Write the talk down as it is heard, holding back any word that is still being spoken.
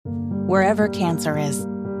Wherever cancer is,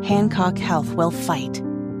 Hancock Health will fight.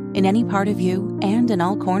 In any part of you and in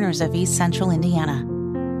all corners of East Central Indiana.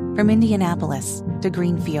 From Indianapolis to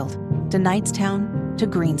Greenfield to Knightstown to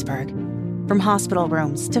Greensburg. From hospital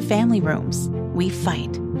rooms to family rooms, we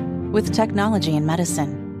fight. With technology and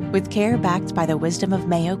medicine, with care backed by the wisdom of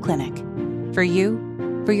Mayo Clinic. For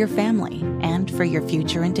you, for your family, and for your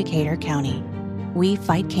future in Decatur County. We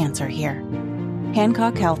fight cancer here.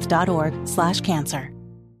 HancockHealth.org/cancer.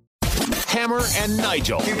 Hammer and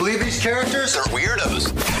Nigel. Can you believe these characters are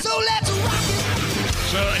weirdos? So let's rock it!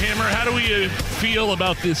 So, Hammer, how do we feel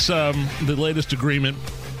about this, the latest agreement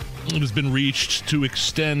that has been reached to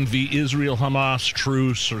extend the Israel-Hamas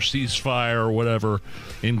truce or ceasefire or whatever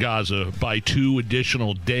in Gaza by 2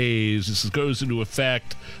 additional days? This goes into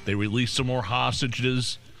effect. They released some more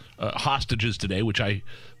hostages today, which I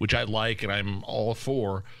like and I'm all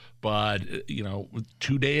for. But,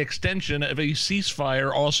 2-day extension of a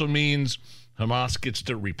ceasefire also means Hamas gets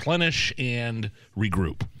to replenish and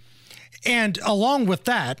regroup. And along with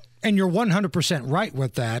that, and you're 100% right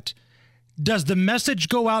with that, does the message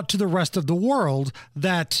go out to the rest of the world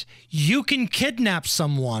that you can kidnap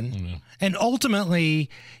someone and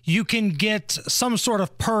ultimately you can get some sort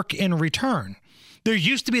of perk in return? There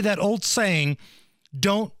used to be that old saying,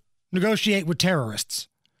 don't negotiate with terrorists.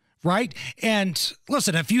 Right? And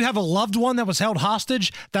listen, if you have a loved one that was held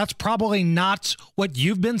hostage, that's probably not what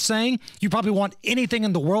you've been saying. You probably want anything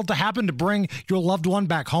in the world to happen to bring your loved one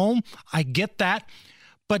back home. I get that.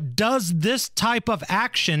 But does this type of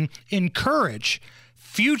action encourage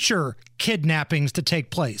future kidnappings to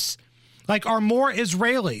take place? Like, are more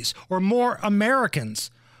Israelis or more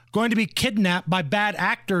Americans going to be kidnapped by bad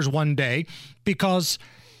actors one day because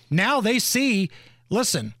now they see,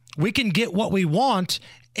 listen, we can get what we want,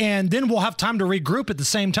 and then we'll have time to regroup at the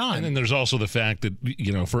same time. And then there's also the fact that,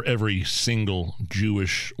 for every single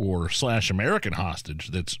Jewish or /American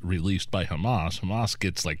hostage that's released by Hamas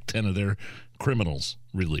gets like 10 of their criminals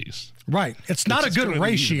released. Right. It's not a good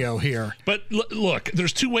ratio here. But look,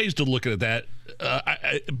 there's 2 ways to look at that.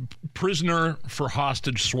 Prisoner for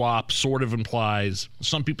hostage swap sort of implies,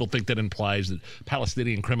 some people think that implies that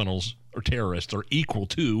Palestinian criminals or terrorists are equal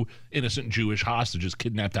to innocent Jewish hostages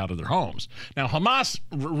kidnapped out of their homes. Now, Hamas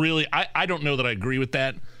really, I don't know that I agree with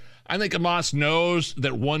that. I think Hamas knows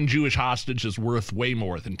that 1 Jewish hostage is worth way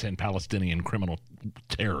more than 10 Palestinian criminal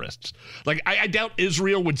terrorists. Like, I doubt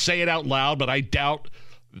Israel would say it out loud, but I doubt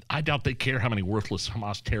they care how many worthless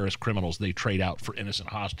Hamas terrorist criminals they trade out for innocent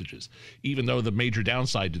hostages, even though the major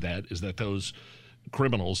downside to that is that those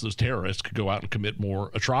criminals, those terrorists, could go out and commit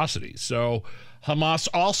more atrocities. So Hamas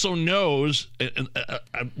also knows, and I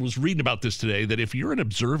was reading about this today, that if you're an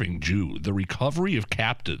observing Jew, the recovery of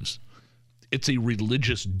captives, it's a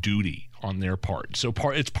religious duty on their part. So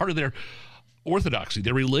it's part of their orthodoxy,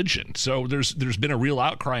 their religion. So there's been a real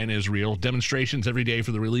outcry in Israel, demonstrations every day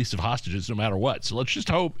for the release of hostages no matter what. So let's just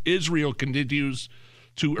hope Israel continues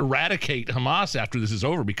to eradicate Hamas after this is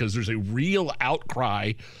over, because there's a real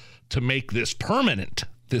outcry to make this permanent,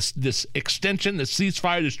 this extension, this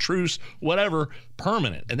ceasefire, this truce, whatever,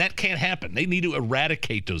 permanent. And that can't happen. They need to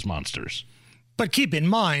eradicate those monsters. But keep in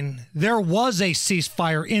mind, there was a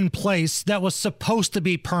ceasefire in place that was supposed to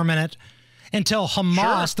be permanent until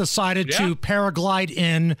Hamas decided to paraglide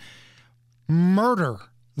in, murder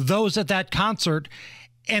those at that concert,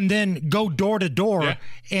 and then go door to door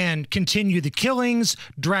and continue the killings,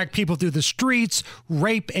 drag people through the streets,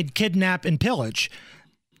 rape and kidnap and pillage.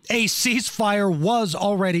 A ceasefire was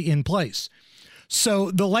already in place. So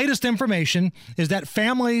the latest information is that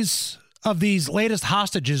families of these latest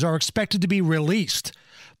hostages are expected to be released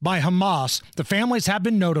by Hamas. The families have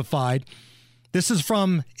been notified. This is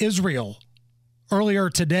from Israel earlier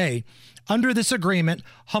today. Under this agreement,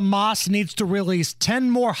 Hamas needs to release 10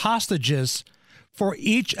 more hostages for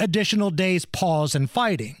each additional day's pause in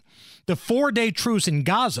fighting. The 4-day truce in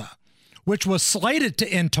Gaza, which was slated to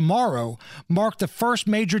end tomorrow, marked the first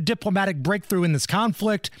major diplomatic breakthrough in this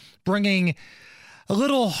conflict, bringing a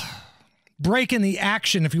little break in the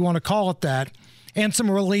action, if you want to call it that, and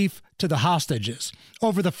some relief to the hostages.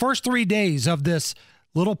 Over the first 3 days of this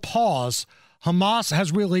little pause, Hamas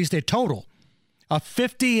has released a total of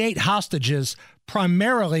 58 hostages,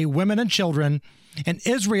 primarily women and children, and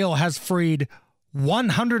Israel has freed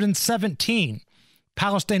 117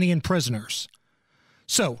 Palestinian prisoners.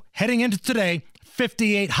 So, heading into today,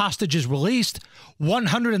 58 hostages released,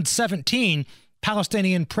 117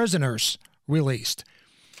 Palestinian prisoners released.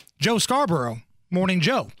 Joe Scarborough, Morning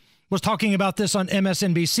Joe, was talking about this on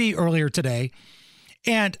MSNBC earlier today.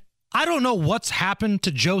 And I don't know what's happened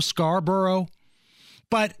to Joe Scarborough,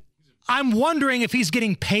 but I'm wondering if he's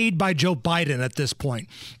getting paid by Joe Biden at this point,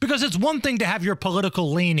 because it's one thing to have your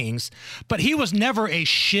political leanings, but he was never a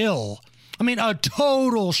shill. I mean, a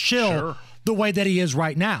total shill the way that he is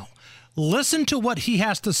right now. Listen to what he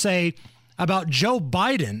has to say about Joe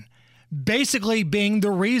Biden basically being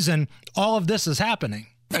the reason all of this is happening.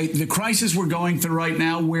 The crisis we're going through right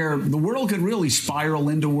now, where the world could really spiral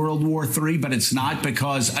into World War III, but it's not,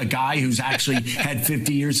 because a guy who's actually had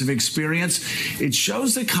 50 years of experience. It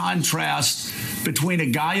shows the contrast between a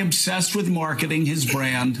guy obsessed with marketing his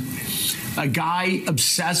brand, a guy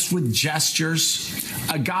obsessed with gestures,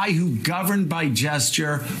 a guy who governed by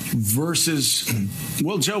gesture, versus,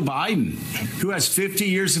 well, Joe Biden, who has 50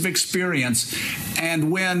 years of experience.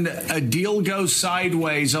 And when a deal goes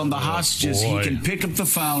sideways on the hostages, he can pick up the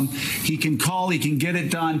phone, he can call, he can get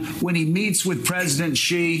it done. When he meets with President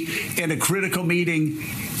Xi in a critical meeting,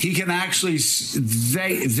 he can actually,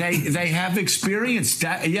 they have experience.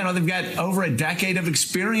 They've got over a decade of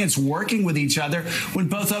experience working with each other when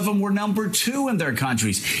both of them were number 2 in their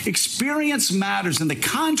countries. Experience matters. And the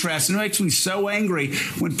contrast, and it makes me so angry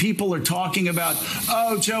when people are talking about,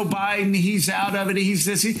 oh, Joe Biden, he's out of it, he's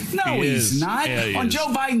this. He's not. Yeah, on Joe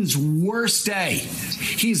Biden's worst day,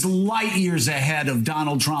 he's light years ahead of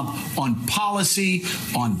Donald Trump on policy,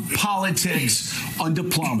 on politics, on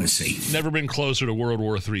diplomacy. Never been closer to World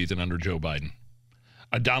War III than under Joe Biden.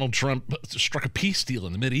 Donald Trump struck a peace deal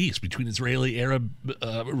in the Mideast between Israeli-Arab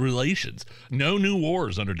relations. No new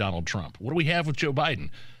wars under Donald Trump. What do we have with Joe Biden?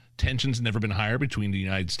 Tensions never been higher between the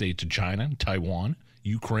United States and China, Taiwan,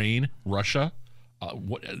 Ukraine, Russia.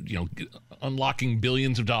 Unlocking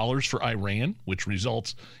billions of dollars for Iran, which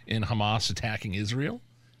results in Hamas attacking Israel.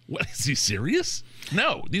 What, is he serious?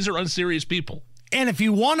 No, these are unserious people. And if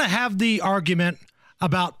you want to have the argument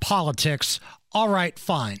about politics, all right,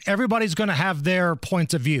 fine. Everybody's going to have their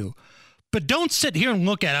points of view. But don't sit here and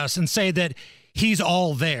look at us and say that he's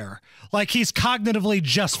all there. Like he's cognitively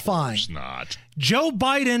just fine. Of course not. Joe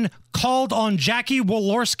Biden called on Jackie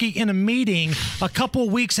Walorski in a meeting a couple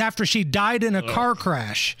weeks after she died in a car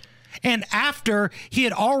crash, and after he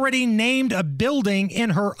had already named a building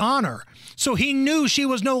in her honor. So he knew she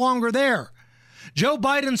was no longer there. Joe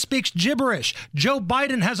Biden speaks gibberish. Joe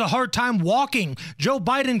Biden has a hard time walking. Joe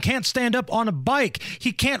Biden can't stand up on a bike.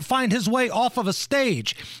 He can't find his way off of a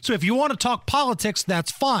stage. So if you want to talk politics,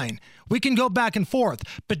 that's fine. We can go back and forth.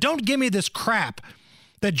 But don't give me this crap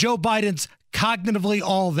that Joe Biden's cognitively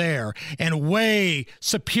all there and way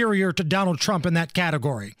superior to Donald Trump in that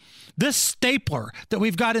category. This stapler that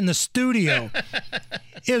we've got in the studio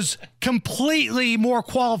is completely more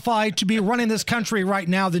qualified to be running this country right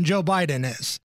now than Joe Biden is.